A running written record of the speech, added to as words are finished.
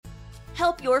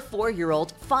Help your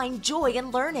 4-year-old find joy in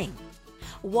learning.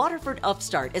 Waterford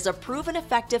Upstart is a proven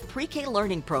effective pre-K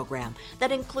learning program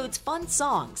that includes fun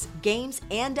songs, games,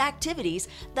 and activities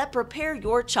that prepare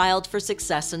your child for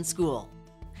success in school.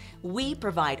 We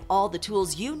provide all the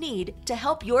tools you need to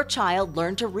help your child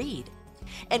learn to read,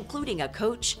 including a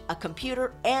coach, a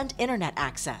computer, and internet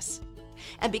access.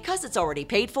 And because it's already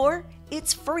paid for,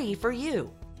 it's free for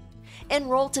you.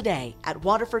 Enroll today at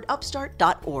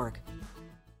waterfordupstart.org.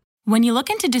 When you look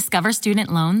into Discover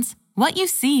Student Loans, what you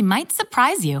see might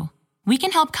surprise you. We can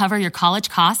help cover your college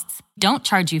costs, don't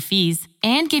charge you fees,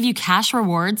 and give you cash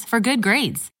rewards for good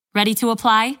grades. Ready to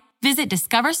apply? Visit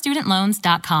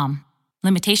discoverstudentloans.com.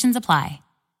 Limitations apply.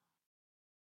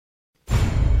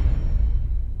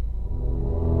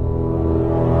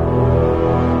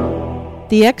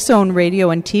 The X-Zone radio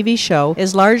and TV show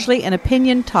is largely an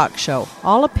opinion talk show.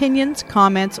 All opinions,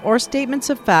 comments, or statements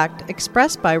of fact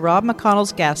expressed by Rob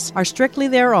McConnell's guests are strictly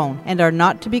their own and are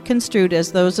not to be construed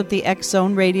as those of the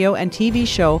X-Zone radio and TV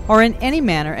show or in any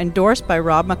manner endorsed by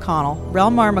Rob McConnell,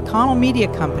 Relmar McConnell Media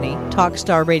Company,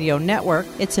 Talkstar Radio Network,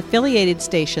 its affiliated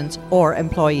stations, or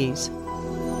employees.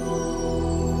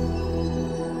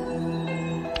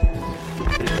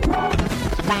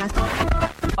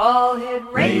 All Hit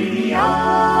Radio.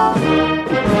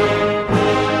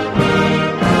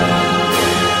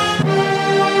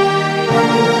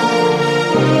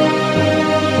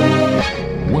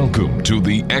 Welcome to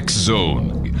the X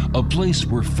Zone, a place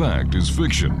where fact is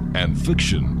fiction and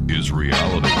fiction is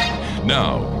reality.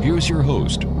 Now, here's your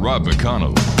host, Rob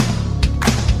McConnell.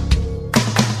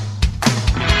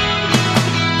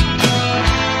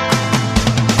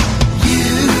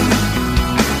 You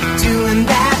doing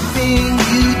that thing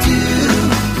you do,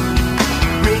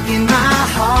 breaking my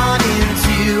heart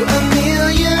into a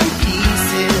million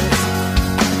pieces,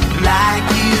 like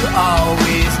you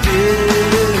always do.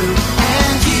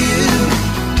 And you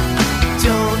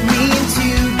don't mean to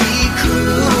be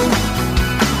cruel,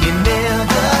 you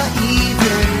never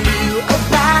even knew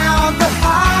about the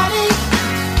heartache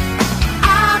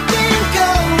I've been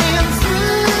going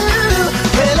through.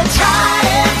 Well, I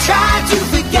try to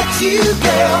forget you,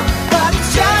 girl, but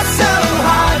it's just so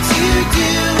hard to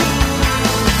do.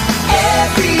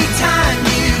 Every time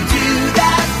you do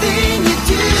that thing you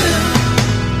do,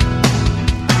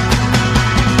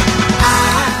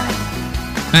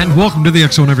 And welcome to the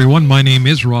X Zone, everyone. My name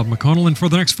is Rob McConnell, and for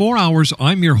the next 4 hours,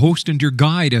 I'm your host and your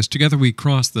guide as together we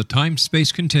cross the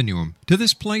time-space continuum to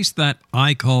this place that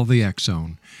I call the X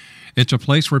Zone. It's a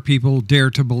place where people dare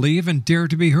to believe and dare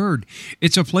to be heard.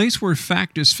 It's a place where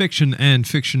fact is fiction and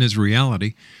fiction is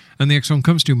reality. And the X Zone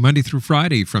comes to you Monday through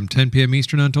Friday from 10 p.m.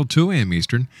 Eastern until 2 a.m.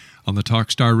 Eastern on the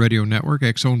Talkstar Radio Network,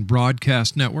 X Zone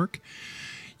Broadcast Network,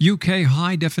 UK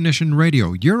High Definition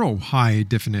Radio, Euro High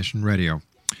Definition Radio,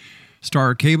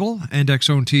 Star Cable, and X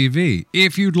Zone TV.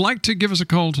 If you'd like to give us a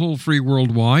call toll-free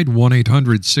worldwide,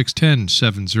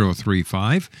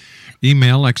 1-800-610-7035.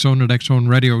 Email xzone at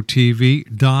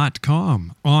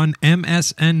xzoneradiotv.com. On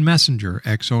MSN Messenger,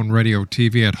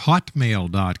 xzoneradiotv at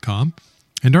hotmail.com.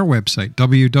 And our website,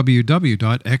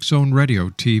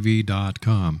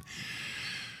 www.xzoneradiotv.com.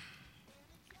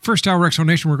 First hour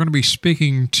explanation, we're going to be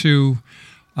speaking to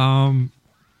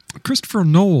Christopher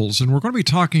Knowles, and we're going to be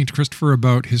talking to Christopher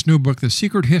about his new book, The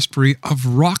Secret History of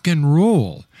Rock and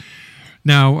Roll.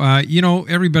 Now,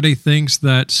 everybody thinks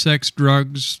that sex,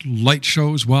 drugs, light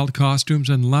shows, wild costumes,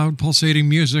 and loud pulsating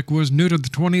music was new to the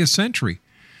 20th century.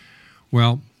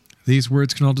 Well, these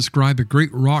words can all describe a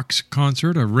great rock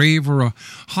concert, a rave, or a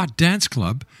hot dance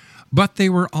club, but they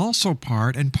were also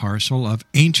part and parcel of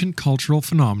ancient cultural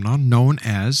phenomenon known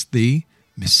as the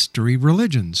mystery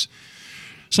religions.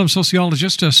 Some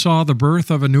sociologists saw the birth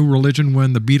of a new religion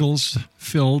when the Beatles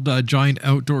filled giant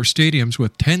outdoor stadiums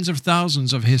with tens of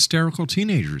thousands of hysterical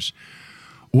teenagers.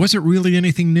 Was it really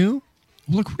anything new?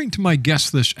 Well, according to my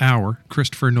guest this hour,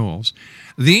 Christopher Knowles,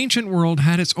 the ancient world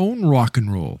had its own rock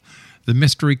and roll, the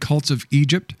mystery cults of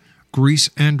Egypt, Greece,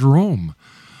 and Rome.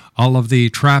 All of the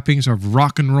trappings of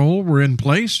rock and roll were in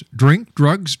place: drink,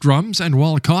 drugs, drums, and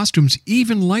wild costumes,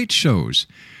 even light shows.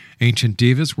 Ancient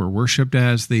divas were worshipped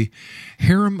as the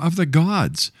harem of the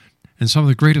gods, and some of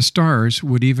the greatest stars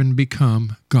would even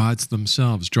become gods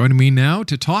themselves. Joining me now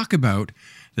to talk about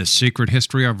the secret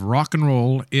history of rock and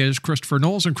roll is Christopher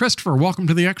Knowles. And Christopher, welcome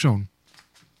to the X Zone.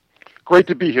 Great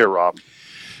to be here, Rob.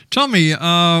 Tell me,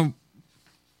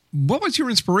 what was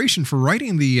your inspiration for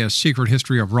writing the secret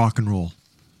history of rock and roll?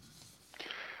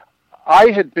 I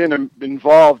had been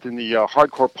involved in the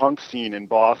hardcore punk scene in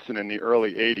Boston in the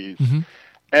early 80s. Mm-hmm.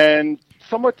 And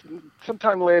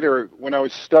sometime later, when I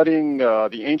was studying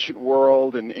the ancient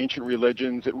world and ancient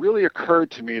religions, it really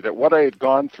occurred to me that what I had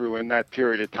gone through in that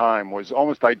period of time was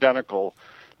almost identical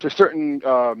to certain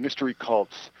mystery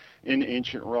cults in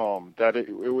ancient Rome, that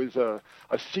it was a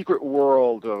secret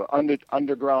world of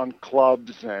underground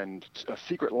clubs and a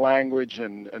secret language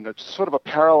and a sort of a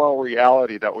parallel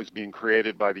reality that was being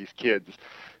created by these kids,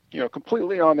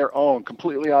 completely on their own,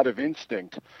 completely out of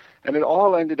instinct. And it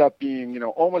all ended up being,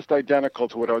 almost identical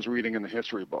to what I was reading in the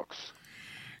history books.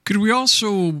 Could we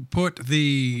also put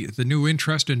the new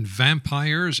interest in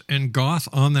vampires and goth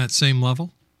on that same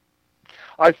level?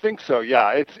 I think so,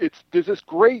 yeah. There's this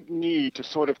great need to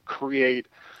sort of create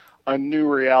a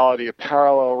new reality, a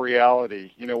parallel reality.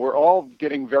 We're all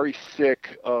getting very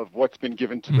sick of what's been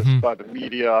given to us by the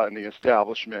media and the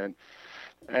establishment,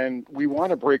 and we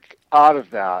want to break out of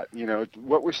that.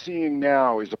 What we're seeing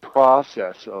now is a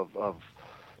process of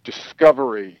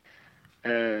discovery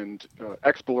and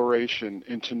exploration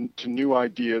into new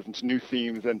ideas, into new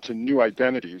themes, and to new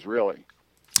identities, really.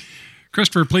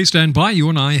 Christopher, please stand by. You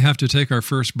and I have to take our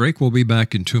first break. We'll be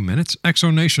back in 2 minutes.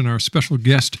 Exonation, our special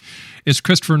guest is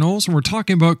Christopher Knowles, and we're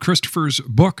talking about Christopher's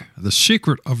book, The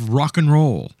Secret of Rock and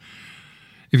Roll.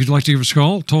 If you'd like to give us a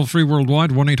call, toll-free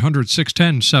worldwide,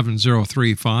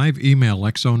 1-800-610-7035. Email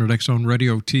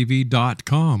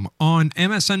xzone@xzoneradiotv.com. On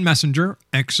MSN Messenger,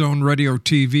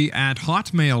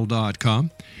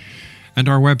 xzoneradiotv@hotmail.com. And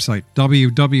our website,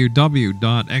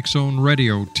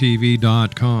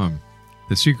 www.xzoneradiotv.com.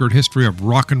 The Secret History of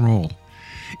Rock and Roll.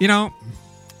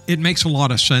 It makes a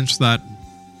lot of sense that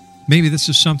maybe this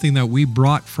is something that we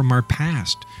brought from our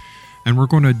past, and we're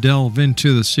going to delve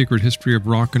into the secret history of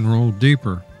rock and roll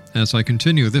deeper as I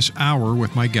continue this hour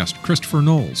with my guest, Christopher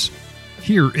Knowles,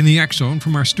 here in the X Zone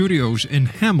from our studios in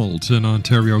Hamilton,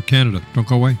 Ontario, Canada. Don't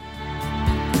go away.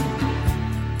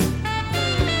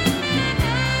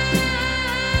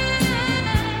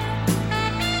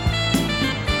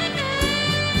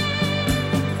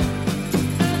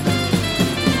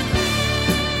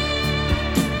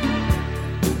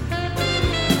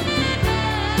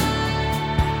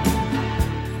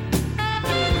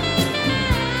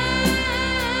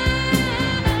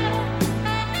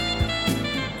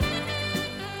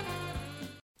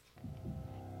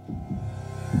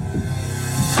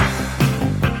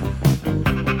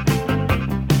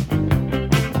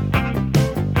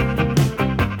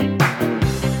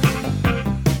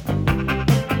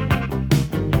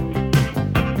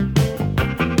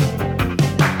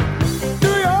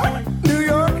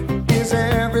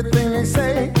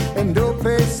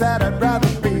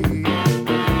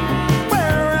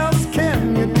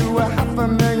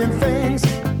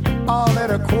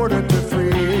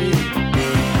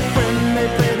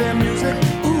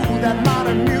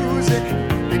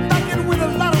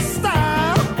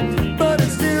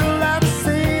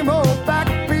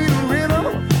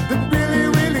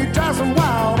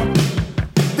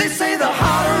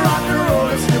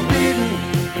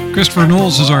 Christopher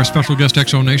Knowles is our special guest,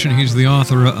 Exonation. He's the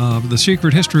author of The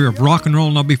Secret History of Rock and Roll.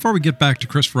 Now, before we get back to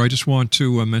Christopher, I just want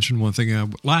to mention one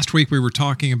thing. Last week we were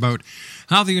talking about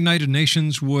how the United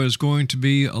Nations was going to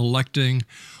be electing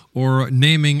or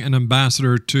naming an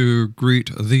ambassador to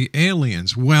greet the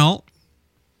aliens. Well,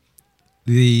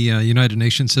 the United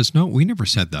Nations says, no, we never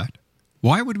said that.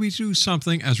 Why would we do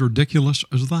something as ridiculous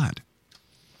as that?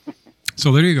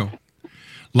 So there you go.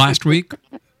 Last week,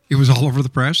 it was all over the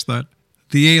press that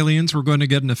the aliens were going to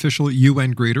get an official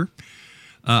UN greeter,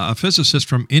 a physicist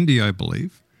from India, I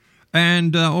believe.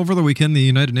 And over the weekend, the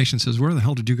United Nations says, where the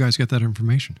hell did you guys get that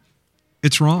information?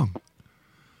 It's wrong.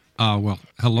 Well,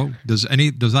 hello. Does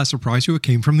that surprise you? It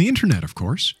came from the internet, of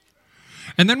course.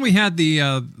 And then we had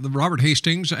the Robert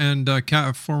Hastings and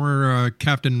former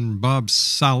Captain Bob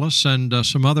Salas and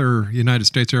some other United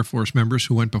States Air Force members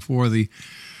who went before the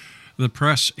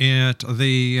press at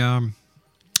the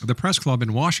press club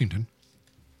in Washington,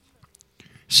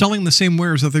 selling the same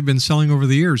wares that they've been selling over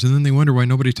the years, and then they wonder why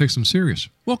nobody takes them serious.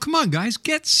 Well, come on, guys,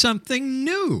 get something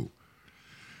new.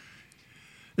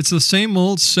 It's the same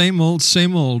old, same old,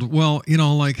 same old. Well,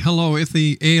 hello, if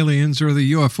the aliens or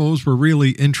the UFOs were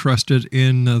really interested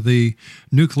in the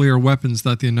nuclear weapons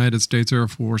that the United States Air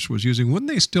Force was using,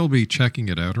 wouldn't they still be checking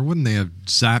it out, or wouldn't they have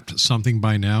zapped something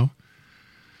by now?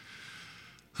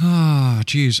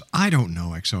 Geez, I don't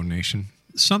know, Exonation.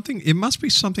 It must be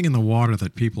something in the water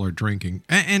that people are drinking.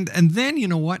 And then, you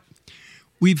know what?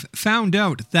 We've found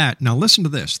out that, now listen to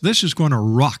this. This is going to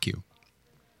rock you.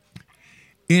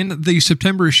 In the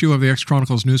September issue of the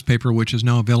X-Chronicles newspaper, which is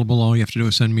now available, all you have to do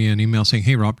is send me an email saying,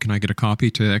 hey, Rob, can I get a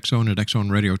copy to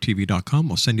xzone@xzoneradiotv.com?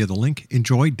 We'll send you the link.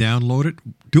 Enjoy, download it,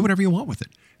 do whatever you want with it.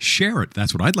 share it.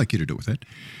 That's what I'd like you to do with it.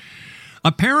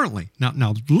 Apparently,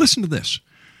 now listen to this.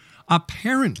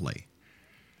 Apparently,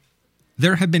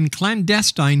 there have been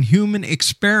clandestine human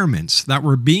experiments that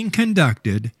were being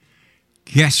conducted,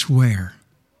 guess where?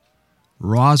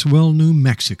 Roswell, New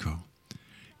Mexico.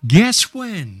 Guess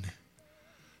when?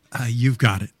 You've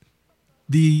got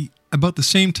it. About the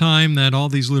same time that all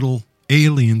these little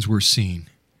aliens were seen.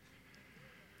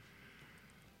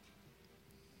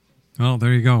 Well,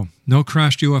 there you go. No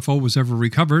crashed UFO was ever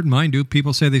recovered. Mind you,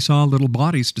 people say they saw little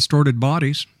bodies, distorted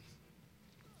bodies.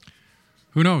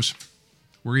 Who knows?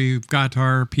 We've got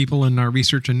our people in our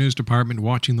research and news department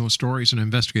watching those stories and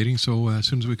investigating. So as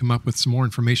soon as we come up with some more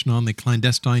information on the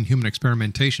clandestine human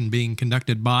experimentation being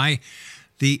conducted by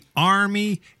the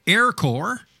Army Air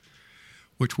Corps,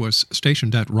 which was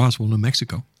stationed at Roswell, New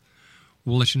Mexico,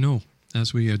 we'll let you know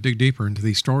as we dig deeper into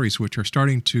these stories, which are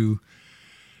starting to,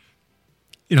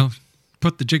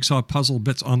 put the jigsaw puzzle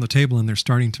bits on the table, and they're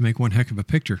starting to make one heck of a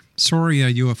picture. Sorry,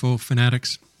 UFO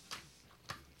fanatics.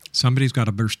 Somebody's got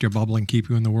to burst your bubble and keep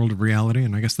you in the world of reality,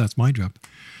 and I guess that's my job.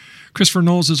 Christopher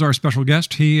Knowles is our special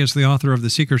guest. He is the author of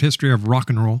The Secret History of Rock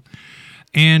and Roll.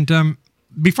 And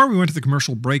before we went to the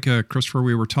commercial break, Christopher,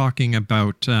 we were talking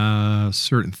about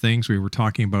certain things. We were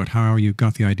talking about how you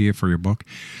got the idea for your book.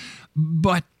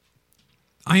 But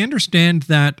I understand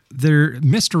that their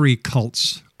mystery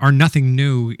cults are nothing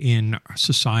new in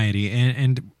society.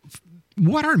 And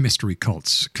what are mystery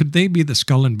cults? Could they be the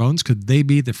Skull and Bones? Could they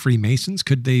be the Freemasons?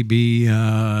 Could they be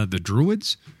the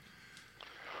Druids?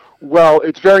 Well,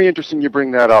 it's very interesting you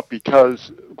bring that up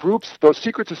because groups, those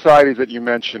secret societies that you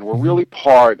mentioned, were really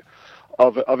part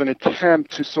of an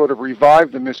attempt to sort of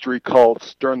revive the mystery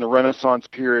cults during the Renaissance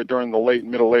period, during the late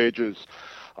Middle Ages.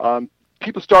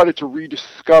 People started to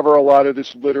rediscover a lot of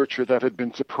this literature that had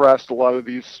been suppressed. A lot of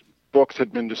these books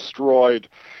had been destroyed.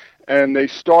 And they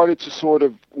started to sort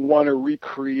of want to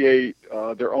recreate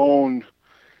their own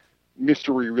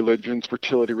mystery religions,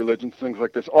 fertility religions, things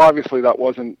like this. Obviously, that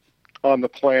wasn't on the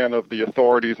plan of the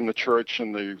authorities in the church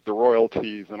and the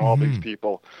royalties and all these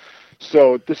people.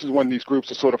 So this is when these groups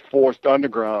are sort of forced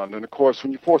underground. And, of course,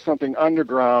 when you force something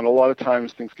underground, a lot of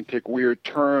times things can take weird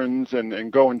turns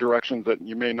and go in directions that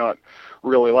you may not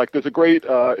really like. There's a great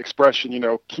expression,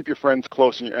 keep your friends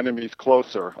close and your enemies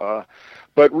closer.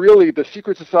 But really, the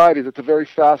secret societies, it's a very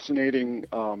fascinating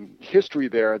history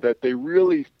there that they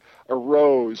really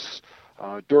arose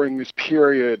during this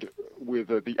period with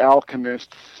the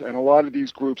alchemists and a lot of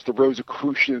these groups, the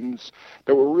Rosicrucians,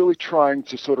 that were really trying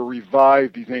to sort of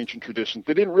revive these ancient traditions.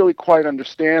 They didn't really quite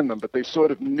understand them, but they sort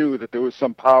of knew that there was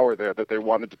some power there that they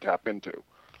wanted to tap into.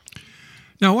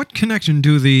 Now, what connection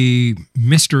do the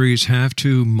mysteries have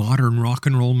to modern rock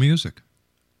and roll music?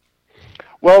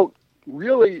 Well,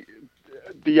 really,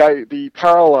 the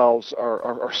parallels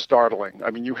are startling.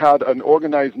 I mean, you had an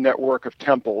organized network of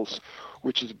temples,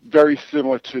 which is very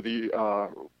similar to the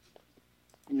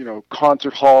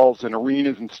concert halls and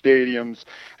arenas and stadiums.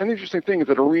 And the interesting thing is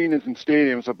that arenas and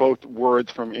stadiums are both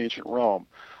words from ancient Rome.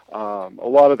 A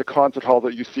lot of the concert halls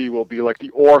that you see will be like the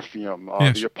Orpheum,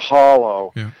 the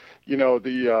Apollo. Yeah.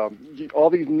 All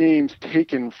these names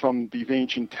taken from these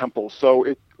ancient temples. So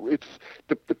it's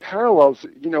the parallels,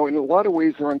 in a lot of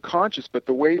ways they're unconscious, but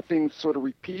the way things sort of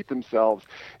repeat themselves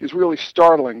is really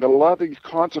startling. That a lot of these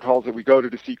concert halls that we go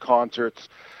to see concerts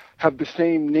have the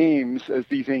same names as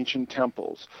these ancient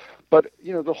temples. But,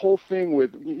 the whole thing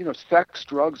with, sex,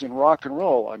 drugs, and rock and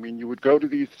roll, I mean, you would go to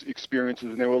these experiences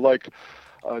and they were like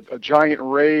a giant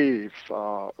rave,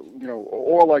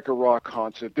 or like a rock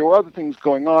concert. There were other things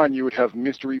going on. You would have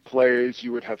mystery plays.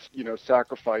 You would have,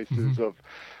 sacrifices of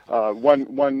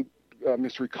one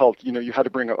mystery cult. You had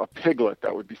to bring a piglet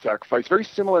that would be sacrificed. Very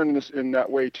similar in that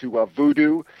way to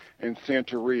voodoo and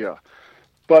Santeria.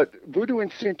 But voodoo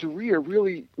and Santeria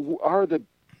really are the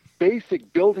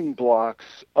basic building blocks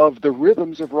of the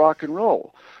rhythms of rock and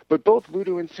roll. But both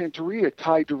voodoo and Santeria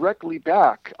tie directly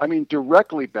back,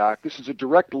 this is a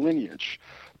direct lineage,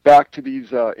 back to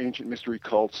these ancient mystery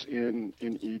cults in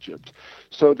Egypt.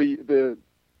 So the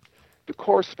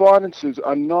correspondences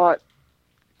are not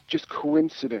just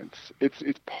coincidence.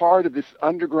 It's part of this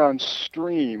underground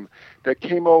stream that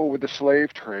came over with the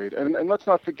slave trade. And let's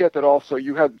not forget that also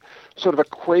you had sort of a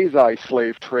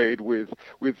quasi-slave trade with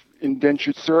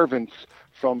indentured servants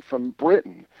from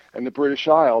Britain and the British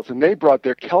Isles, and they brought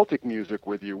their Celtic music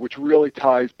with you, which really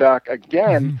ties back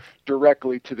again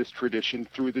directly to this tradition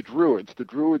through the Druids. The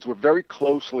Druids were very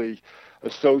closely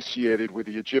associated with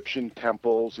the Egyptian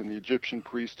temples and the Egyptian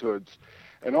priesthoods.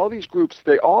 And all these groups,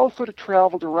 they all sort of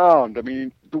traveled around. I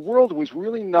mean, the world was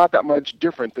really not that much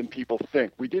different than people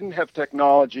think. We didn't have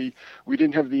technology, we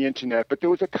didn't have the internet, but there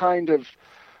was a kind of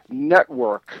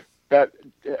network that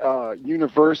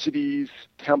universities,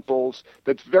 temples,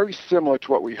 that's very similar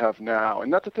to what we have now.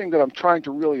 And that's the thing that I'm trying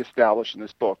to really establish in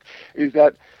this book, is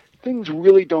that things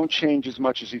really don't change as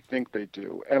much as you think they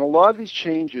do. And a lot of these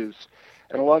changes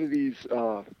and a lot of these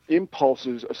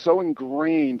impulses are so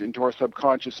ingrained into our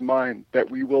subconscious mind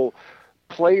that we will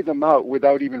play them out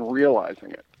without even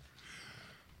realizing it.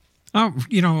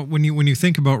 When you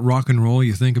think about rock and roll,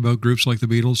 you think about groups like the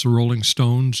Beatles, the Rolling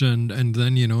Stones, and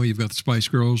then you've got the Spice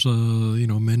Girls,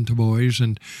 Men to Boys,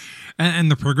 and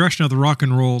the progression of the rock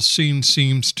and roll scene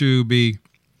seems to be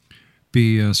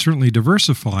certainly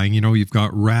diversifying. You've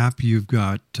got rap, you've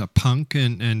got punk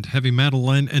and heavy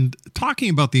metal, and talking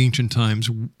about the ancient times.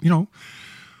 Who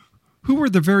were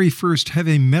the very first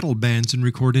heavy metal bands in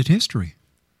recorded history?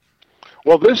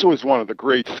 Well, this was one of the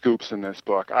great scoops in this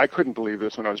book. I couldn't believe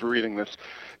this when I was reading this.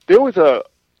 There was a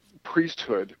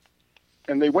priesthood,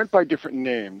 and they went by different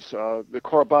names. The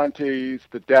Corabantes,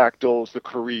 the Dactyls, the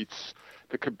Carites,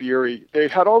 the Kabiri. They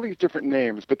had all these different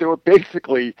names, but they were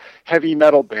basically heavy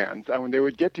metal bands. And when they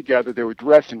would get together, they would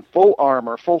dress in full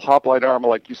armor, full hoplite armor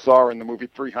like you saw in the movie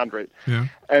 300. Yeah.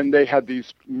 And they had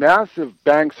these massive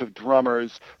banks of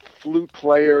drummers, flute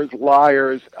players,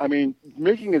 lyres,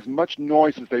 making as much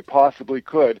noise as they possibly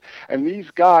could. And these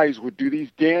guys would do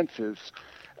these dances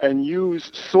and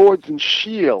use swords and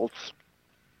shields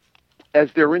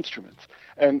as their instruments.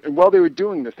 And while they were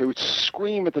doing this, they would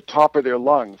scream at the top of their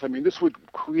lungs. This would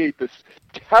create this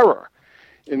terror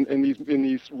in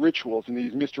these rituals, in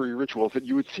these mystery rituals, that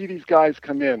you would see these guys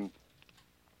come in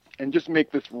and just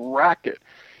make this racket.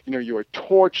 You had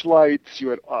torch lights, you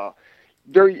had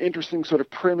very interesting sort of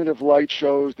primitive light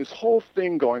shows, this whole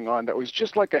thing going on that was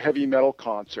just like a heavy metal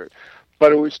concert,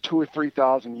 but it was 2,000 or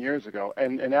 3,000 years ago.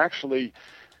 And actually,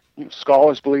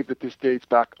 scholars believe that this dates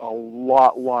back a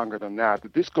lot longer than that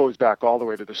this goes back all the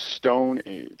way to the Stone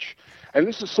Age. And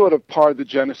this is sort of part of the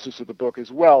genesis of the book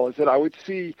as well, is that I would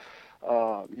see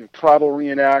tribal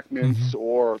reenactments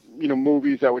or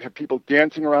movies that would have people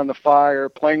dancing around the fire,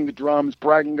 playing the drums,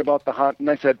 bragging about the hunt, and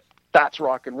I said, that's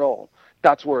rock and roll.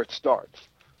 That's where it starts.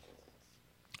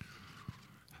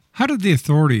 How did the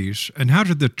authorities and how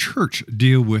did the church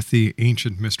deal with the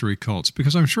ancient mystery cults?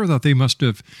 Because I'm sure that they must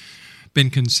have been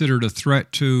considered a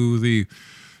threat to the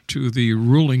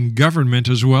ruling government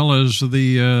as well as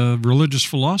the religious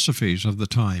philosophies of the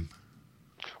time.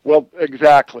 Well,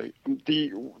 exactly.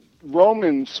 The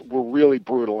Romans were really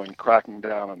brutal in cracking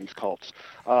down on these cults.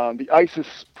 The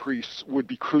Isis priests would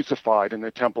be crucified and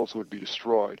their temples would be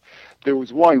destroyed. There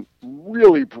was one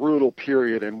really brutal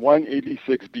period in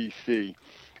 186 BC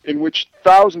in which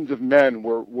thousands of men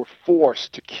were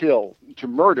forced to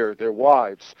murder their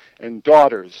wives and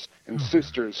daughters and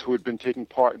sisters who had been taking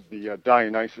part in the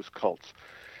Dionysus cults.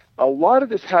 A lot of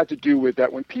this had to do with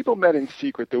that when people met in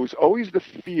secret, there was always the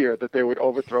fear that they would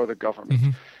overthrow the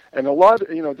government. And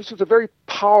this was a very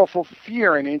powerful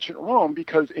fear in ancient Rome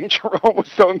because ancient Rome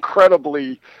was so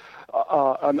incredibly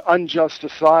an unjust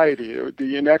society.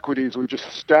 The inequities were just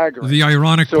staggering. The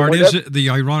ironic part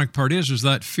is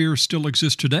that fear still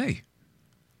exists today.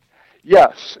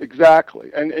 Yes,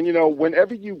 exactly. And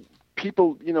whenever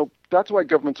people, that's why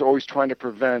governments are always trying to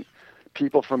prevent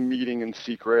people from meeting in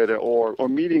secret or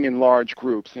meeting in large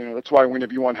groups. That's why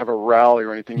whenever you want to have a rally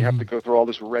or anything, you have to go through all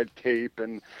this red tape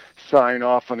and sign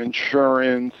off on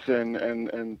insurance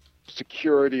and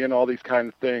security and all these kind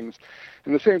of things.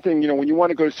 And the same thing, when you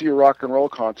want to go to see a rock and roll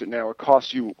concert now, it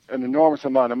costs you an enormous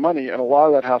amount of money, and a lot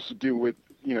of that has to do with,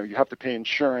 you have to pay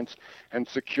insurance and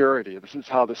security. This is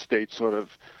how the state sort of,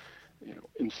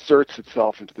 inserts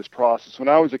itself into this process. When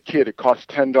I was a kid, it cost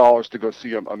 $10 to go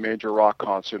see a major rock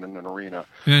concert in an arena.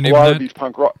 And a lot of these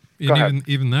punk rock...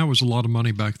 Even that was a lot of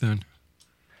money back then.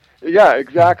 Yeah,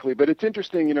 exactly. But it's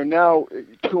interesting, now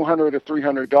 $200 or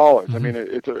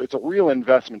 $300. It's a real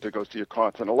investment to go see a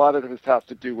concert. And a lot of this has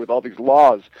to do with all these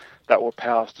laws that were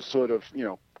passed to sort of,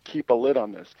 keep a lid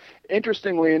on this.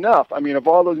 Interestingly enough, of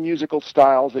all those musical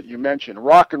styles that you mentioned,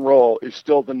 rock and roll is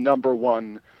still the number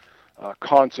one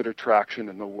concert attraction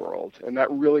in the world. And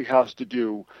that really has to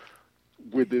do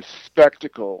with this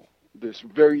spectacle, this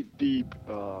very deep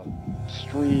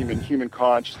stream in human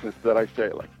consciousness that I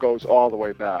say goes all the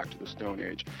way back to the Stone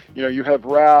Age. You have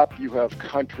rap, you have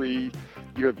country,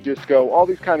 you have disco, all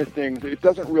these kind of things. It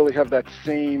doesn't really have that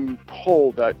same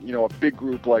pull that a big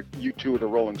group like U2 or the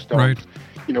Rolling Stones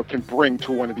can bring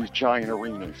to one of these giant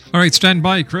arenas. All right, stand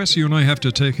by, Chris. You and I have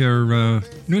to take our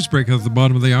news break at the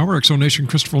bottom of the hour. Exonation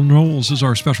Christopher Knowles is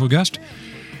our special guest.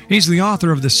 He's the author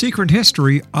of The Secret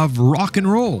History of Rock and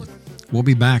Roll. We'll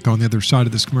be back on the other side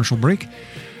of this commercial break.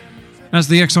 as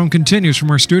the X Zone continues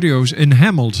from our studios in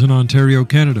Hamilton, Ontario,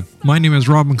 Canada. My name is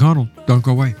Rob McConnell. Don't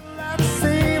go away.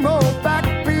 Same old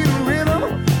backbeat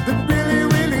rhythm that really,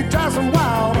 really drives them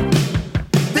wild.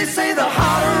 They say the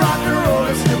heart of rock and roll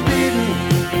is still beating,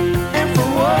 and for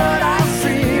what I've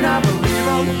seen, I believe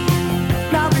them.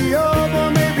 Now the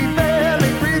other may be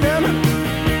barely breathing,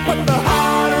 but the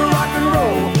heart of rock and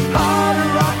roll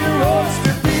is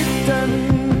still beating.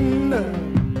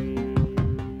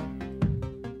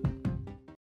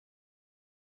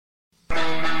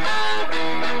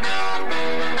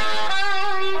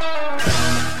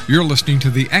 You're listening to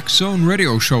the X Zone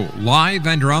Radio Show, live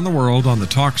and around the world on the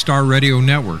Talkstar Radio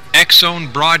Network, X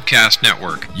Zone Broadcast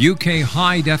Network, UK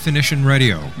High Definition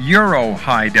Radio, Euro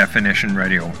High Definition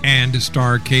Radio, and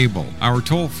Star Cable. Our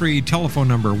toll-free telephone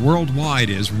number worldwide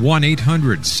is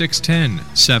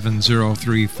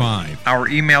 1-800-610-7035. Our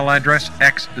email address,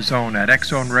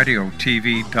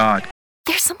 xzone@xzoneradiotv.com.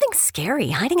 There's something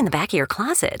scary hiding in the back of your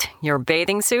closet. Your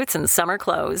bathing suits and summer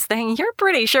clothes that you're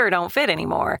pretty sure don't fit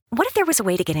anymore. What if there was a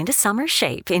way to get into summer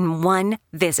shape in one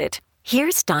visit?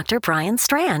 Here's Dr. Brian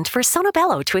Strand for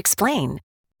Sonobello to explain.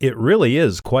 It really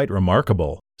is quite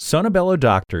remarkable. Sonobello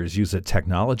doctors use a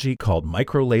technology called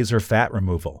microlaser fat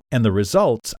removal, and the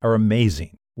results are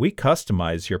amazing. We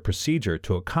customize your procedure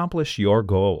to accomplish your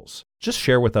goals. Just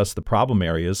share with us the problem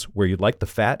areas where you'd like the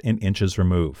fat in inches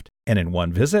removed. And in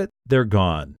one visit, they're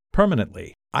gone,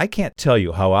 permanently. I can't tell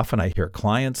you how often I hear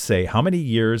clients say how many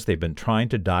years they've been trying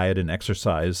to diet and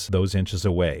exercise those inches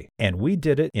away. And we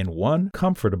did it in one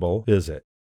comfortable visit.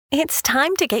 It's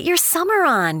time to get your summer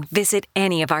on. Visit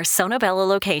any of our Sonobello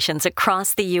locations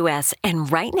across the U.S. and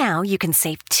right now you can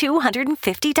save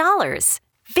 $250.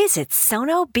 Visit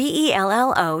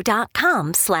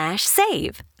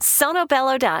sonobello.com/save.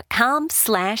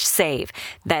 sonobello.com/save.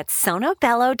 That's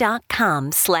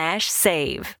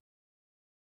sonobello.com/save.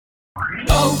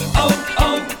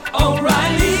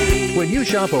 O'Reilly. When you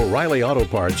shop O'Reilly Auto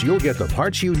Parts, you'll get the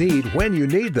parts you need when you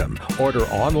need them. Order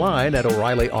online at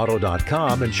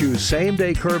O'ReillyAuto.com and choose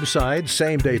same-day curbside,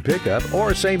 same-day pickup,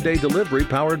 or same-day delivery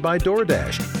powered by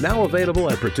DoorDash. Now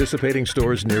available at participating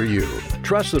stores near you.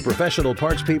 Trust the professional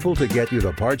parts people to get you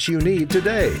the parts you need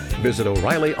today. Visit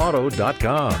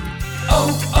O'ReillyAuto.com.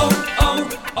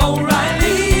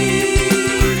 O'Reilly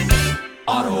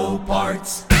Auto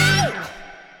Parts.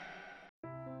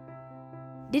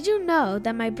 Did you know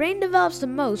that my brain develops the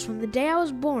most from the day I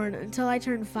was born until I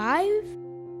turned 5?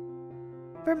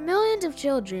 For millions of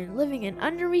children living in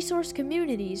under-resourced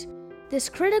communities, this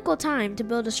critical time to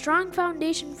build a strong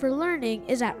foundation for learning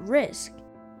is at risk.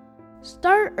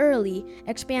 Start Early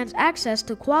expands access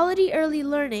to quality early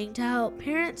learning to help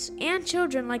parents and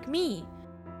children like me.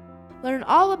 Learn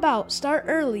all about Start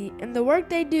Early and the work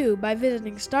they do by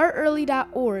visiting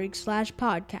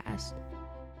startearly.org/podcast.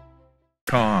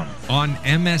 On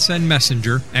MSN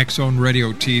Messenger, X Zone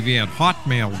Radio TV at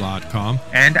hotmail.com,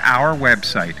 and our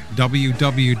website,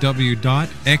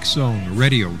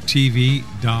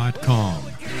 www.xzoneradiotv.com.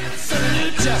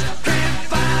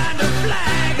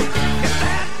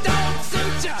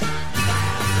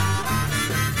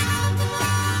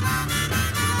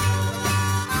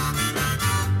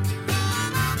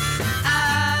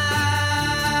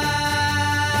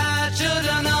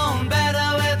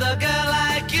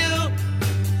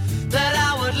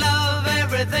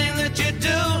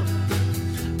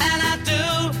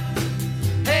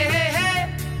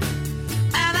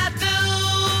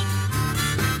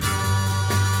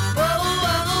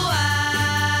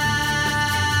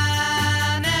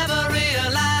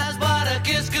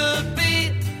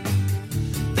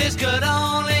 Could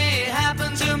only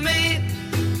happen to me.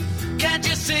 Can't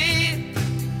you see?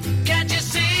 Can't you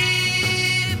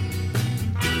see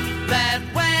that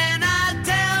when I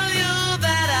tell you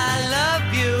that I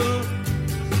love you,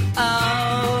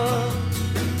 oh,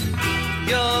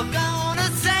 you're gonna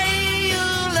say you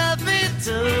love me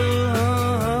too.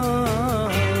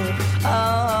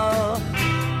 Oh,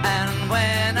 and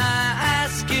when I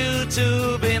ask you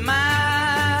to be mine,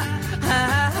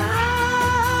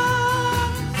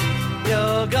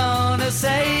 gonna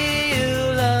say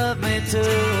you love me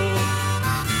too.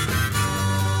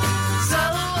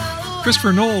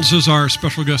 Christopher Knowles is our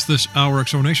special guest this hour,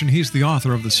 X-Zone. He's the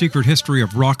author of The Secret History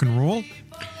of Rock and Roll.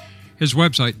 His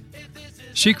website,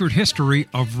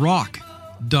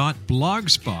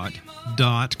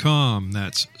 secrethistoryofrock.blogspot.com.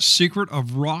 That's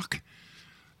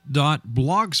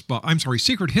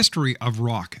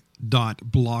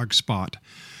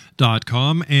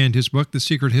secrethistoryofrock.blogspot.com. And his book, The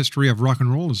Secret History of Rock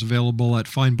and Roll, is available at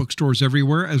fine bookstores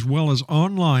everywhere, as well as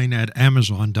online at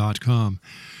Amazon.com.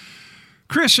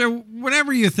 Chris,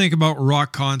 whenever you think about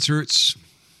rock concerts,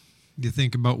 You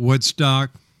think about Woodstock,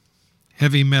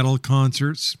 heavy metal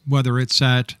concerts, whether it's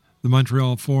at the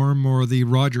Montreal Forum or the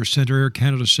Rogers Centre, Air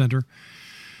Canada Centre.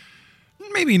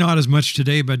 Maybe not as much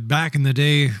today, but back in the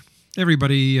day,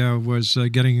 everybody was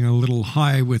getting a little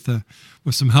high with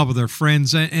some help of their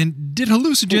friends. And did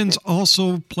hallucinogens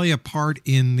also play a part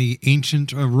in the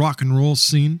ancient rock and roll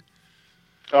scene?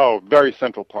 Oh, very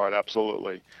central part,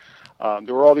 absolutely.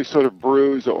 There were all these sort of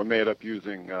brews that were made up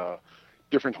using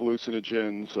different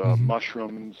hallucinogens,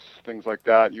 mushrooms, things like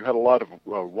that. You had a lot of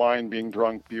wine being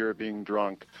drunk, beer being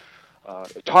drunk.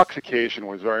 Intoxication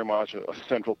was very much a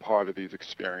central part of these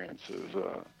experiences.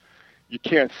 You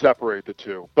can't separate the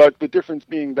two. But the difference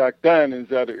being back then is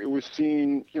that it was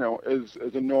seen, as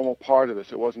a normal part of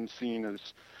this. It wasn't seen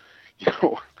as,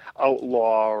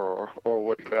 outlaw or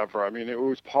whatever. I mean, it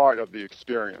was part of the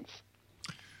experience.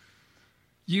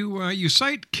 You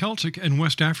cite Celtic and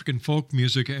West African folk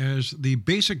music as the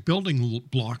basic building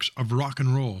blocks of rock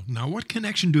and roll. Now, what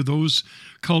connection do those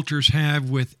cultures have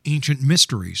with ancient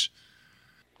mysteries?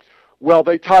 Well,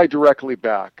 they tie directly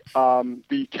back.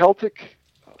 The Celtic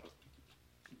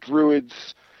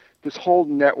Druids, this whole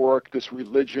network, this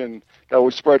religion that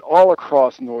was spread all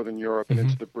across Northern Europe and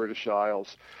into the British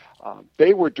Isles,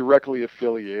 they were directly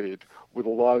affiliated with a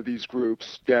lot of these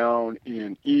groups down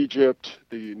in Egypt,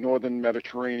 the Northern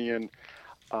Mediterranean,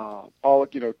 all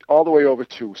the way over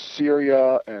to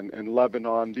Syria and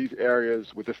Lebanon, these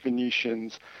areas with the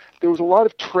Phoenicians. There was a lot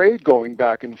of trade going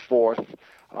back and forth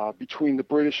between the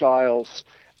British Isles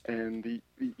and the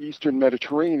Eastern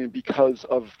Mediterranean because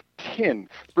of tin.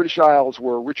 The British Isles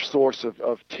were a rich source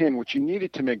of tin, which you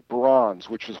needed to make bronze,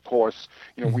 which was, of course,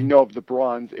 we know of the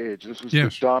Bronze Age. This was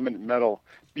the dominant metal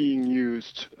being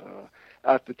used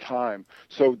at the time.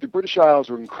 So the British Isles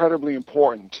were incredibly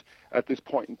important at this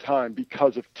point in time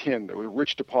because of tin. There were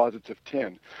rich deposits of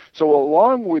tin. So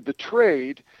along with the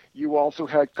trade, you also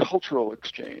had cultural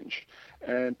exchange.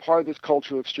 And part of this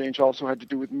cultural exchange also had to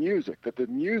do with music, that the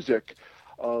music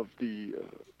of the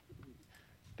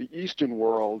Eastern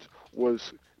world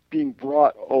was being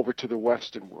brought over to the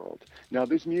Western world. Now,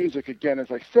 this music, again,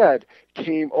 as I said,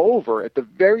 came over at the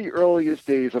very earliest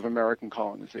days of American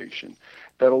colonization,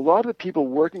 that a lot of the people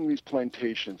working these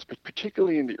plantations, but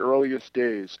particularly in the earliest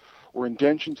days, were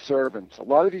indentured servants. A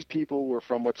lot of these people were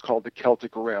from what's called the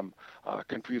Celtic Rim,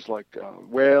 countries like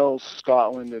Wales,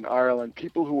 Scotland, and Ireland,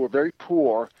 people who were very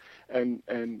poor and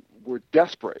were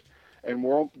desperate and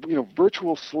were,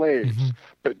 virtual slaves.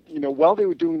 But, while they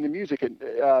were doing the music and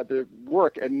the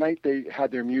work at night, they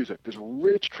had their music. There's a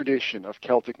rich tradition of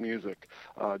Celtic music,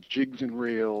 jigs and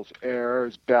reels,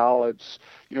 airs, ballads.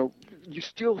 You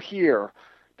still hear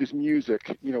this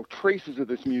music, traces of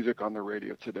this music on the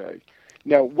radio today.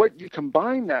 Now, what you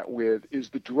combine that with is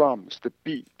the drums, the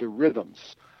beat, the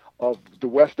rhythms of the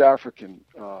West African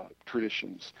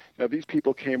traditions. Now, these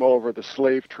people came over, the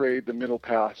slave trade, the Middle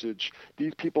Passage.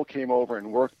 These people came over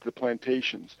and worked the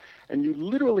plantations. And you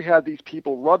literally had these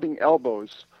people rubbing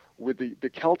elbows with the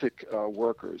Celtic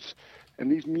workers.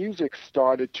 And these music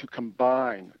started to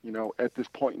combine, at this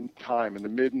point in time in the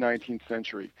mid-19th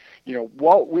century.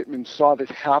 Walt Whitman saw this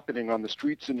happening on the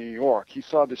streets of New York. He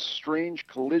saw this strange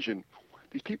collision,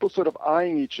 these people sort of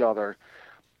eyeing each other,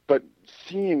 but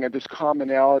seeing this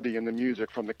commonality in the music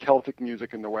from the Celtic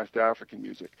music and the West African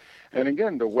music. And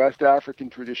again, the West African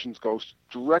traditions goes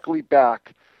directly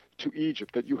back to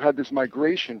Egypt, that you had this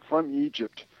migration from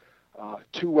Egypt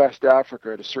to West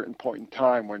Africa at a certain point in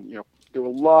time when, there were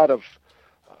a lot of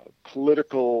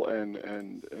political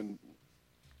and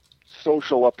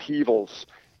social upheavals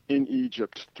in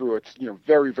Egypt through its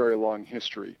very, very long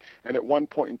history. And at one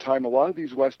point in time, a lot of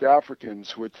these West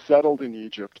Africans who had settled in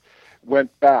Egypt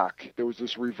went back. There was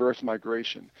this reverse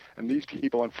migration. And these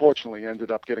people, unfortunately,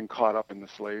 ended up getting caught up in the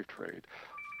slave trade.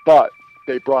 But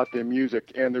they brought their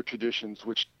music and their traditions,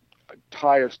 which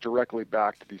tie us directly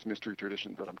back to these mystery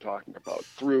traditions that I'm talking about,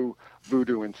 through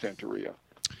voodoo and Santeria.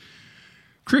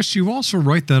 Chris, you also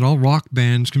write that all rock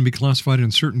bands can be classified in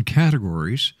certain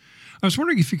categories. I was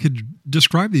wondering if you could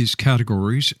describe these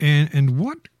categories and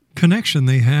what connection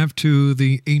they have to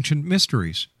the ancient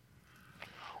mysteries.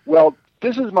 Well,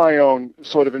 this is my own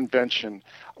sort of invention.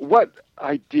 What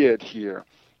I did here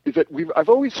is that I've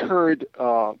always heard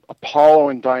Apollo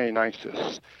and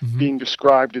Dionysus being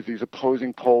described as these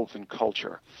opposing poles in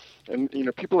culture. And,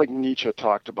 people like Nietzsche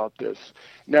talked about this.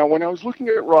 Now, when I was looking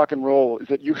at rock and roll, is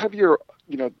that you have your,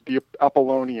 the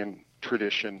Apollonian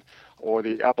tradition, or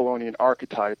the Apollonian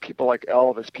archetype, people like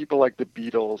Elvis, people like the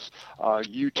Beatles,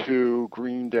 U2,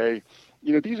 Green Day.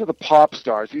 These are the pop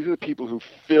stars. These are the people who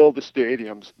fill the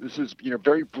stadiums. This is,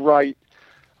 very bright,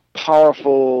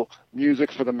 powerful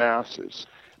music for the masses.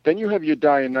 Then you have your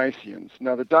Dionysians.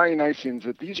 Now, the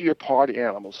Dionysians, these are your party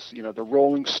animals. You know, the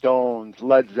Rolling Stones,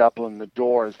 Led Zeppelin, the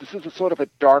Doors. This is a sort of a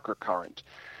darker current.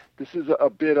 This is a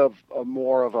bit of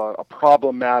more of a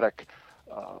problematic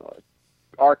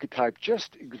archetype,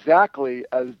 just exactly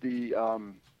as the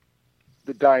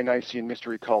Dionysian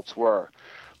mystery cults were.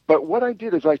 But what I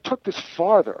did is I took this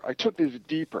farther. I took this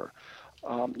deeper.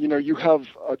 You know, you have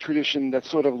a tradition that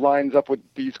sort of lines up with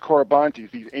these Corabantes,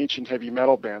 these ancient heavy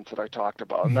metal bands that I talked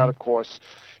about. And that, of course,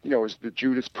 you know, is the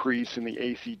Judas Priest and the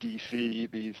AC/DC,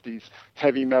 these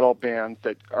heavy metal bands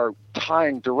that are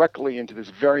tying directly into this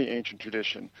very ancient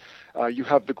tradition. You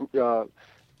have the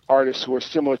artists who are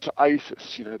similar to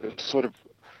Isis, you know, the sort of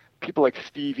people like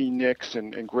Stevie Nicks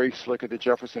and Grace Slick of the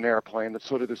Jefferson Airplane. That's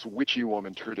sort of this witchy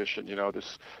woman tradition, you know,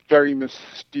 this very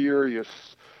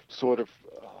mysterious sort of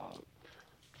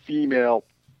female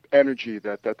energy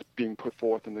that's being put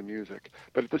forth in the music.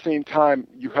 But at the same time,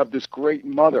 you have this great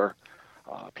mother,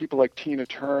 people like Tina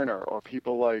Turner or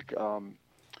people like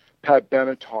Pat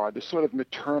Benatar, this sort of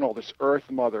maternal, this earth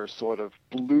mother sort of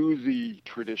bluesy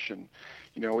tradition.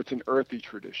 You know, it's an earthy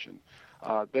tradition.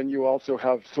 Then you also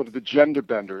have sort of the gender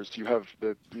benders. You have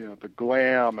the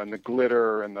glam and the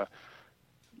glitter and the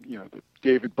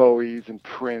David Bowies and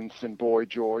Prince and Boy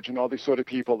George and all these sort of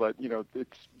people that, you know,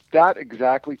 that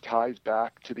exactly ties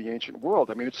back to the ancient world.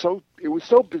 I mean, it was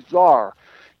so bizarre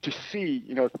to see,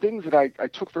 you know, things that I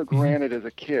took for granted as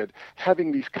a kid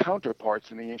having these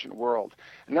counterparts in the ancient world.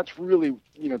 And that's really,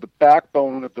 you know, the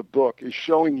backbone of the book is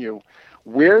showing you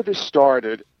where this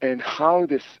started and how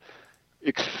this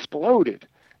exploded,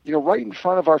 you know, right in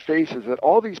front of our faces, that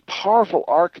all these powerful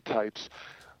archetypes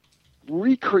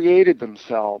recreated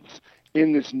themselves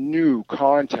in this new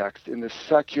context, in this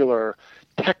secular,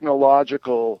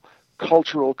 technological,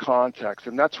 cultural context.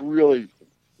 And that's really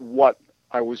what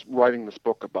I was writing this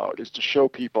book about, is to show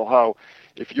people how,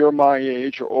 if you're my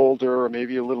age or older or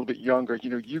maybe a little bit younger, you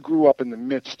know, you grew up in the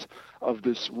midst of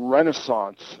this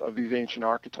renaissance of these ancient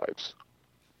archetypes.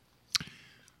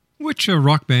 Which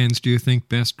rock bands do you think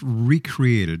best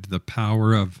recreated the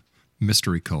power of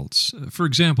mystery cults? For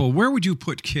example, where would you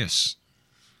put Kiss?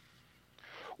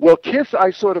 Well, Kiss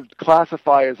I sort of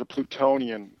classify as a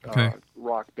Plutonian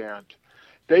rock band.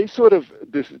 They sort of,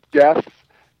 this death,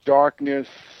 darkness,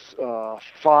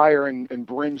 fire and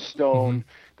brimstone,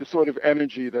 the sort of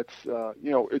energy that's,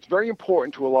 you know, it's very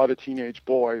important to a lot of teenage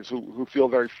boys who feel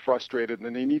very frustrated,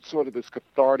 and they need sort of this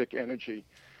cathartic energy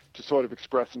to sort of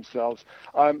express themselves.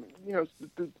 You know,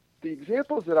 the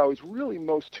examples that I was really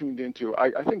most tuned into,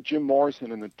 I think Jim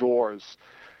Morrison and the Doors,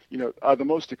 you know, are the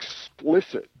most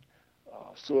explicit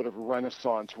sort of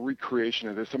Renaissance recreation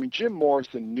of this. I mean, Jim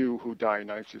Morrison knew who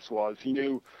Dionysus was. He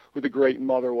knew who the Great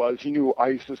Mother was. He knew who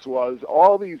Isis was.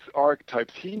 All these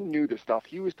archetypes, he knew this stuff.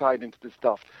 He was tied into this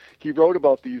stuff. He wrote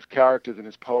about these characters in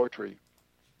his poetry.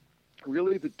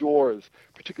 Really, the Doors,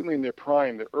 particularly in their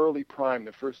prime, their early prime,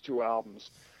 their first two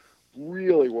albums,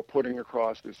 really were putting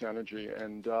across this energy.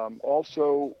 And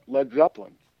also Led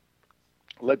Zeppelin.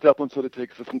 Led Zeppelin sort of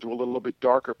takes us into a little bit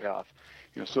darker path.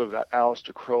 You know, sort of that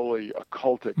Aleister Crowley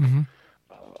occultic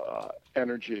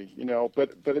energy, you know,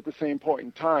 but at the same point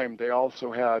in time, they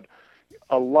also had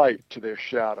a light to their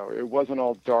shadow. It wasn't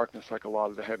all darkness like a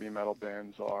lot of the heavy metal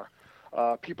bands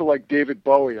are. People like David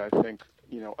Bowie, I think,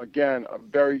 you know, again, are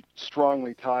very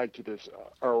strongly tied to this,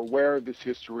 are aware of this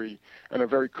history and are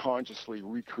very consciously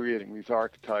recreating these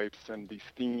archetypes and these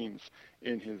themes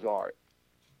in his art.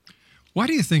 Why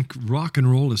do you think rock and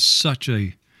roll is such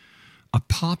a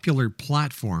popular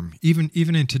platform, even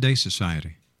in today's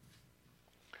society?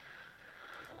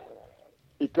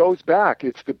 It goes back.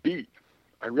 It's the beat.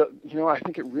 I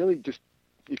think it really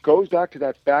it goes back to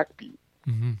that backbeat.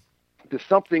 There's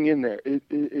something in there.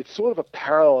 It's sort of a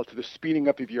parallel to the speeding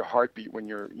up of your heartbeat when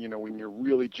you're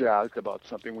really jazzed about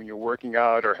something, when you're working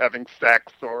out or having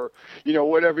sex or, you know,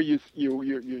 whatever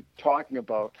you're talking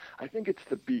about. I think it's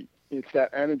the beat. It's that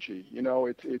energy, you know,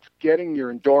 it's getting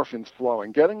your endorphins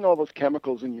flowing, getting all those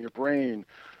chemicals in your brain,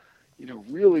 you know,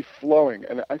 really flowing.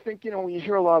 And I think, you know, when you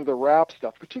hear a lot of the rap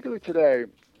stuff, particularly today,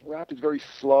 rap is very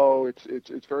slow.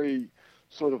 It's very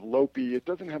sort of lopey. It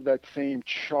doesn't have that same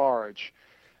charge.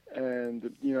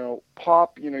 And, you know,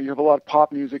 pop, you know, you have a lot of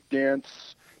pop music,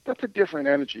 dance. That's a different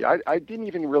energy. I didn't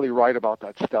even really write about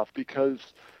that stuff because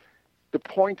the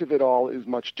point of it all is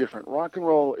much different. Rock and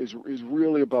roll is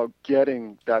really about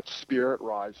getting that spirit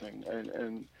rising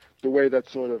and the way that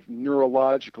sort of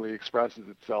neurologically expresses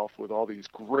itself with all these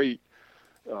great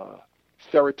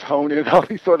serotonin, all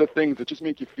these sort of things that just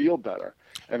make you feel better.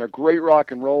 And a great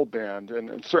rock and roll band,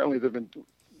 and certainly there have been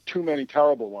too many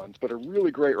terrible ones, but a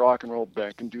really great rock and roll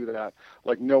band can do that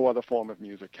like no other form of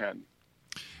music can.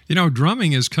 You know,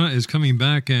 drumming is coming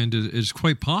back and is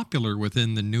quite popular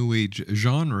within the New Age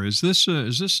genre. Is this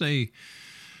a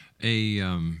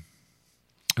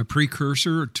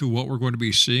precursor to what we're going to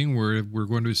be seeing, where we're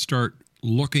going to start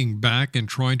looking back and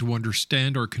trying to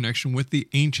understand our connection with the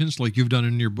ancients, like you've done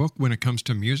in your book, when it comes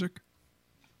to music?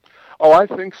 Oh, I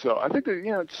think so. I think that,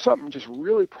 it's something just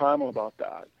really primal about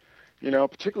that.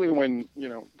 Particularly when,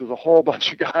 there's a whole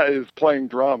bunch of guys playing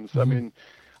drums. Mm-hmm. I mean,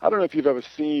 I don't know if you've ever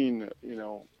seen,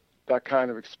 that kind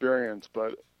of experience,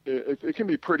 but it can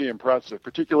be pretty impressive,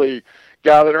 particularly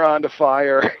gathered around a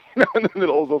fire, in the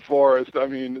middle of the forest. I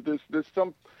mean, there's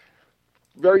some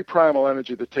very primal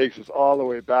energy that takes us all the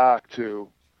way back to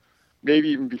maybe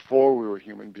even before we were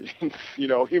human beings,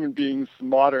 human beings,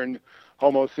 modern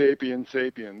Homo sapiens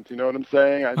sapiens. You know what I'm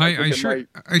saying? I sure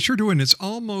do. And it's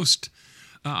almost,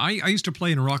 I used to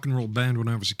play in a rock and roll band when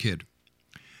I was a kid.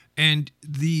 And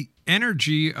the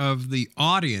energy of the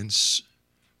audience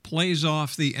plays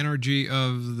off the energy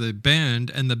of the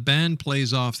band, and the band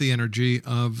plays off the energy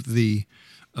of the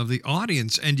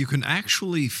audience, and you can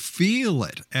actually feel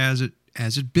it as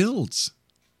it builds.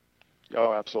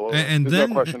 Oh, absolutely. And There's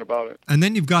no question about it. And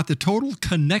then you've got the total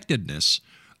connectedness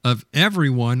of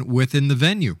everyone within the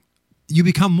venue. You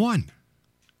become one.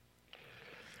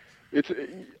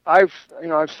 I've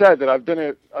said that I've been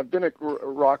at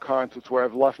rock concerts where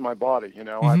I've left my body.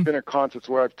 Mm-hmm. I've been at concerts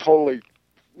where I've totally,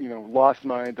 lost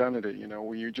my identity.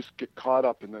 Where you just get caught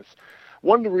up in this.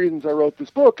 One of the reasons I wrote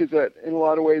this book is that in a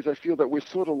lot of ways I feel that we've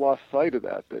sort of lost sight of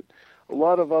that a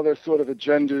lot of other sort of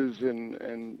agendas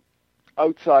and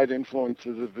outside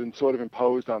influences have been sort of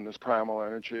imposed on this primal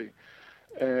energy.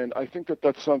 And I think that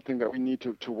that's something that we need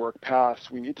to work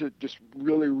past. We need to just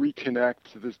really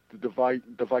reconnect to the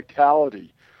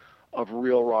vitality of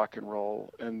real rock and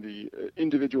roll and the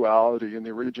individuality and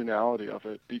the originality of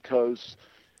it, because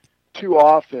too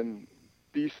often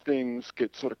these things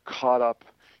get sort of caught up.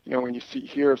 When you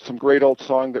hear some great old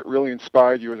song that really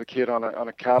inspired you as a kid on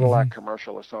a Cadillac mm-hmm.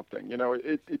 commercial or something,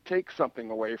 it takes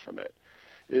something away from it.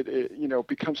 It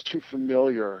becomes too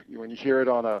familiar when you hear it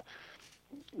on a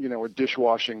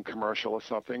dishwashing commercial or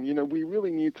something. We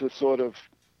really need to sort of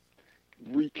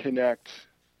reconnect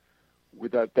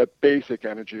with that basic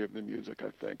energy of the music,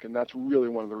 I think. And that's really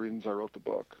one of the reasons I wrote the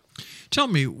book. Tell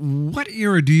me, what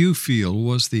era do you feel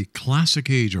was the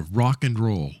classic age of rock and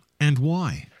roll, and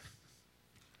why?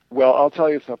 Well, I'll tell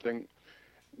you something.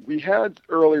 We had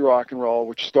early rock and roll,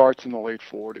 which starts in the late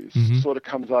 40s, mm-hmm. sort of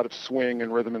comes out of swing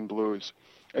and rhythm and blues.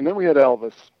 And then we had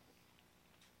Elvis.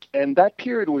 And that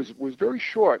period was very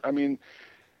short. I mean,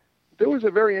 there was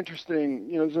a very interesting,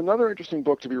 there's another interesting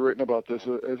book to be written about this,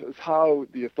 is how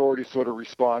the authorities sort of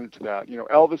responded to that.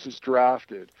 Elvis is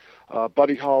drafted.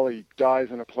 Buddy Holly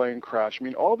dies in a plane crash. I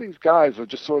mean, all these guys are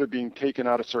just sort of being taken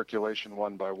out of circulation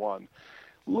one by one.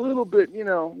 A little bit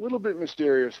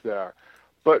mysterious there.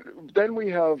 But then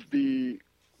we have the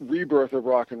rebirth of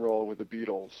rock and roll with the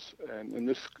Beatles. And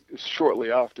this is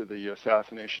shortly after the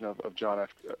assassination of John F.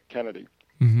 Kennedy.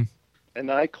 Mm-hmm.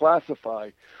 And I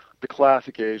classify the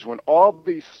classic age when all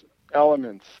these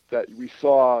elements that we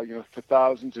saw, for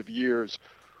thousands of years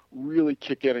really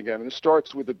kick in again. And it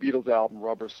starts with the Beatles album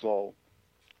Rubber Soul.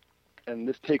 And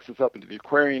this takes us up into the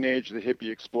Aquarian Age, the hippie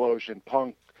explosion,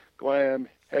 punk, glam,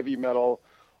 heavy metal,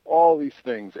 all these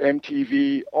things,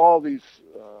 MTV, all these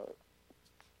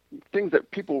things that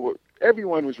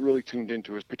everyone was really tuned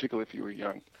into, particularly if you were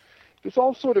young. This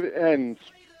all sort of ends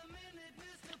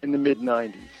in the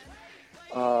mid-90s.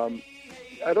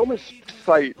 I'd almost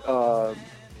cite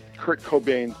Kurt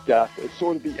Cobain's death as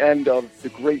sort of the end of the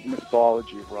great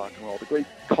mythology of rock and roll, the great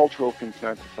cultural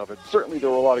consensus of it. Certainly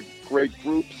there were a lot of great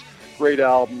groups, great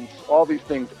albums, all these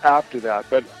things after that,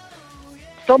 but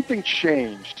something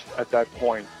changed at that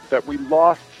point, that we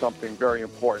lost something very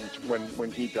important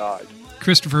when he died.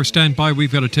 Christopher, stand by.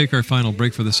 We've got to take our final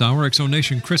break for this hour. X-Zone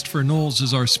Nation, Christopher Knowles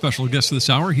is our special guest this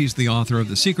hour. He's the author of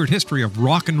The Secret History of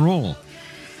Rock and Roll.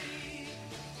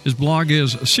 His blog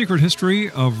is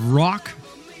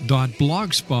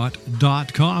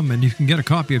secrethistoryofrock.blogspot.com, and you can get a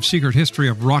copy of Secret History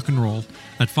of Rock and Roll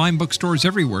at fine bookstores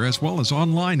everywhere, as well as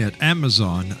online at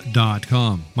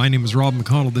Amazon.com. My name is Rob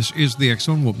McConnell. This is the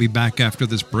X-Zone. We'll be back after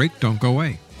this break. Don't go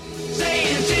away.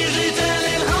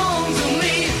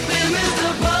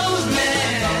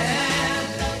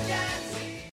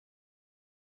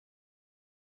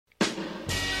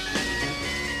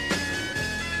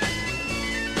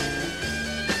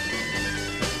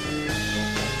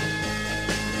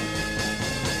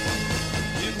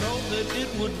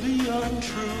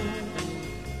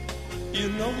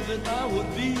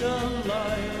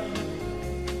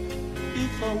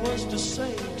 If I was to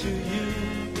say to you,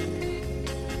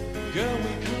 girl,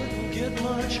 we could get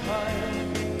much higher.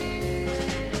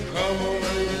 Come on,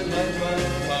 baby, light my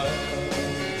fire.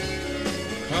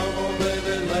 Come on,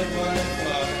 baby, light my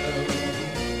fire.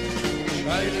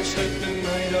 Try to set the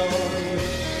night on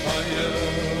fire.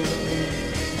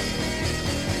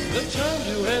 The time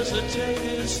to hesitate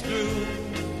is through.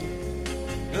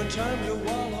 No time to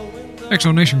wallow in the...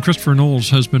 Exonation Christopher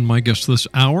Knowles has been my guest this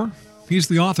hour. He's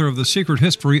the author of The Secret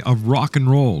History of Rock and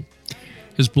Roll.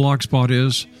 His blog spot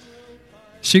is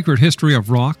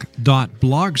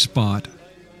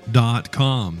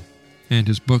secrethistoryofrock.blogspot.com. And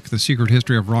his book, The Secret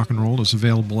History of Rock and Roll, is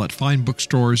available at fine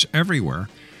bookstores everywhere,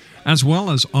 as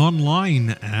well as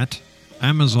online at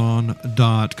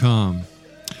Amazon.com.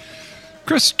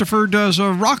 Christopher, does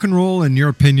rock and roll, in your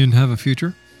opinion, have a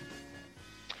future?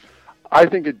 I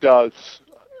think it does.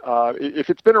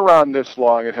 If it's been around this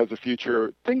long, it has a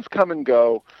future. Things come and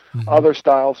go. Mm-hmm. Other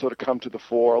styles sort of come to the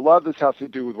fore. A lot of this has to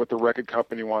do with what the record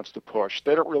company wants to push.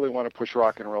 They don't really want to push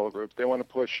rock and roll groups. They want to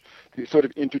push these sort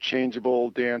of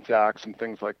interchangeable dance acts and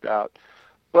things like that.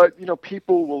 But,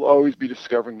 people will always be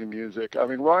discovering the music. I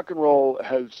mean, rock and roll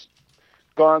has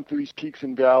gone through these peaks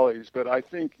and valleys, but I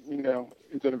think,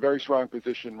 it's in a very strong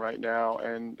position right now.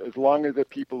 And as long as there are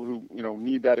people who,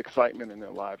 need that excitement in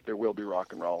their lives, there will be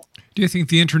rock and roll. Do you think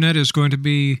the internet is going to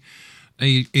be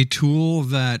a tool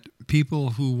that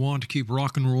people who want to keep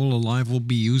rock and roll alive will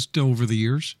be used over the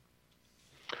years?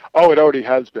 Oh, it already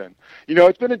has been.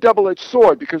 It's been a double-edged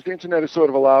sword because the internet has sort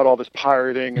of allowed all this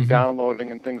pirating and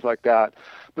downloading and things like that.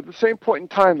 But at the same point in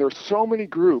time, there are so many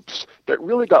groups that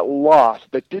really got lost,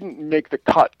 that didn't make the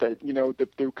cut, that, that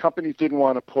the companies didn't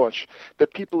want to push,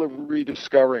 that people are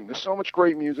rediscovering. There's so much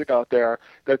great music out there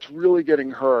that's really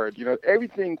getting heard.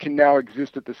 Everything can now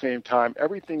exist at the same time.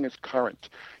 Everything is current.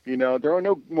 There are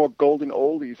no more golden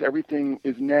oldies. Everything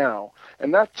is now.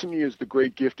 And that, to me, is the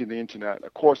great gift of the internet.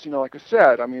 Of course, like I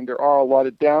said, there are a lot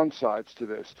of downsides to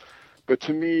this. But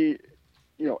to me,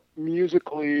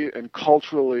 musically and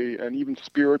culturally and even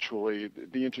spiritually,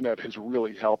 the internet has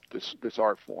really helped this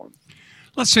art form.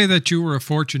 Let's say that you were a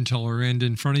fortune teller and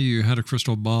in front of you had a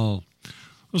crystal ball. I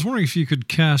was wondering if you could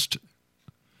cast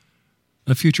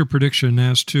a future prediction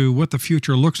as to what the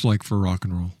future looks like for rock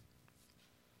and roll.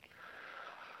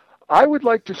 I would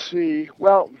like to see,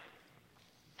 let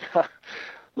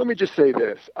me just say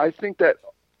this. I think that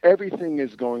everything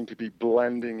is going to be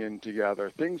blending in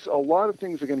together. A lot of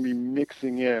things are going to be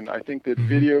mixing in. I think that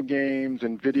video games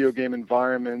and video game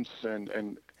environments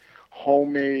and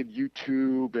homemade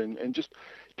YouTube and just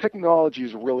technology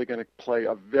is really going to play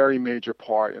a very major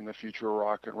part in the future of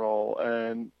rock and roll.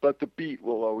 But the beat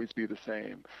will always be the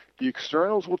same. The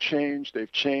externals will change.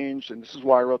 They've changed, and this is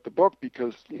why I wrote the book,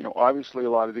 because obviously a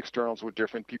lot of the externals were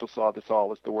different. People saw this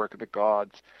all as the work of the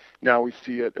gods. Now we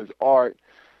see it as art.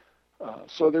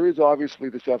 So there is obviously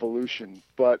this evolution,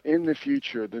 but in the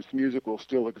future, this music will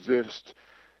still exist,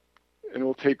 and it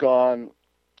will take on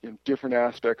different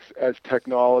aspects as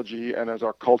technology and as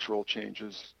our cultural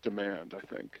changes demand, I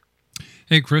think.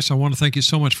 Hey, Chris, I want to thank you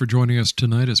so much for joining us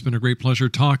tonight. It's been a great pleasure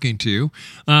talking to you.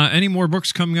 Any more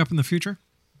books coming up in the future?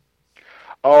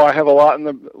 Oh, I have a lot in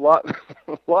the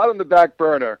back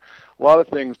burner. A lot of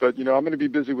things, but, I'm going to be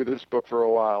busy with this book for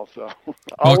a while, so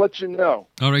I'll let you know.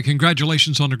 All right,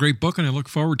 congratulations on a great book, and I look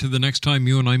forward to the next time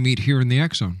you and I meet here in the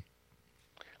X Zone.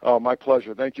 Oh, my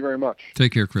pleasure. Thank you very much.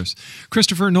 Take care, Chris.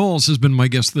 Christopher Knowles has been my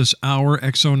guest this hour,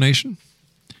 X Zone Nation.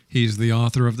 He's the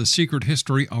author of The Secret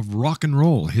History of Rock and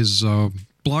Roll. His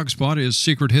blog spot is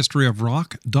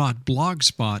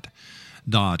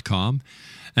secrethistoryofrock.blogspot.com,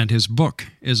 and his book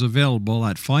is available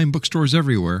at fine bookstores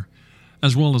everywhere,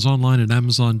 as well as online at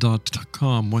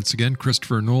Amazon.com. Once again,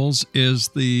 Christopher Knowles is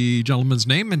the gentleman's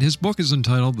name, and his book is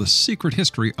entitled The Secret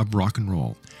History of Rock and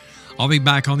Roll. I'll be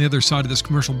back on the other side of this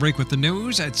commercial break with the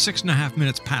news at 6.5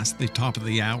 minutes past the top of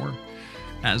the hour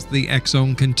as the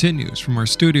X-Zone continues from our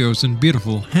studios in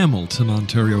beautiful Hamilton,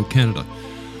 Ontario, Canada.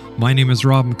 My name is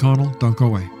Rob McConnell. Don't go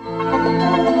away.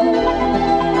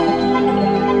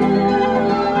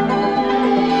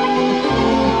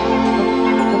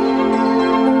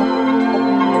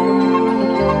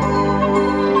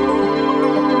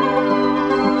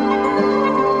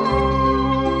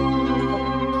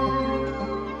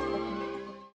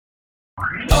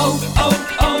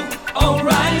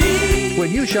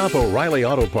 When you shop O'Reilly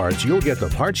Auto Parts, you'll get the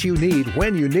parts you need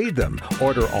when you need them.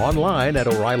 Order online at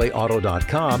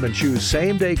O'ReillyAuto.com and choose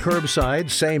same-day curbside,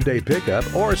 same-day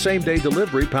pickup, or same-day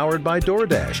delivery powered by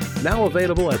DoorDash. Now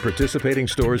available at participating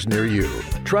stores near you.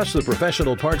 Trust the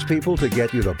professional parts people to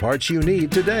get you the parts you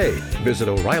need today. Visit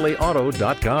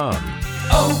O'ReillyAuto.com.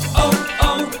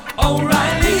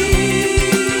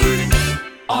 O'Reilly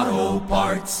Auto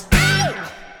Parts.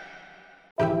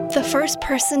 The The first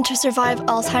person to survive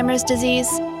Alzheimer's disease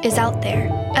is out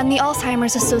there, and the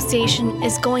Alzheimer's Association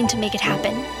is going to make it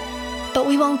happen. But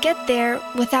we won't get there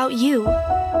without you.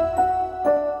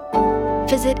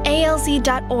 Visit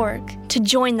alz.org to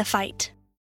join the fight.